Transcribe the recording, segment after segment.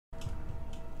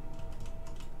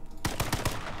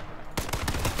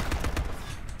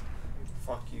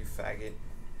faggot.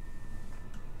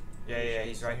 Yeah,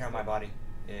 he's right here on my body.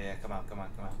 Yeah, come out.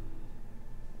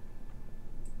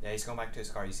 Yeah, he's going back to his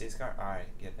car. You see his car? Alright,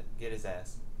 get his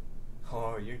ass.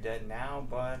 Oh, you're dead now,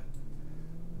 bud.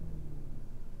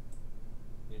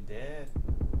 You're dead.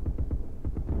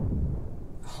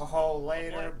 Oh,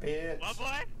 later, bitch. What,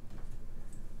 boy?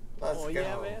 Let's go.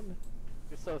 Yeah, man.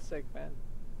 You're so sick, man.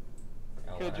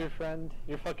 Killed your friend.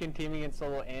 You're fucking teaming in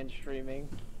solo and streaming.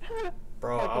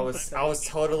 Bro, I was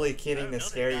totally kidding to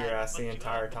scare your ass the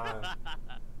entire time.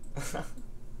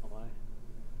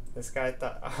 This guy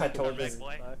thought I told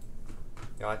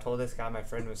this guy my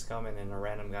friend was coming, and a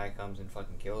random guy comes and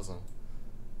fucking kills him.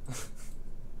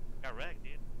 Got wrecked, dude.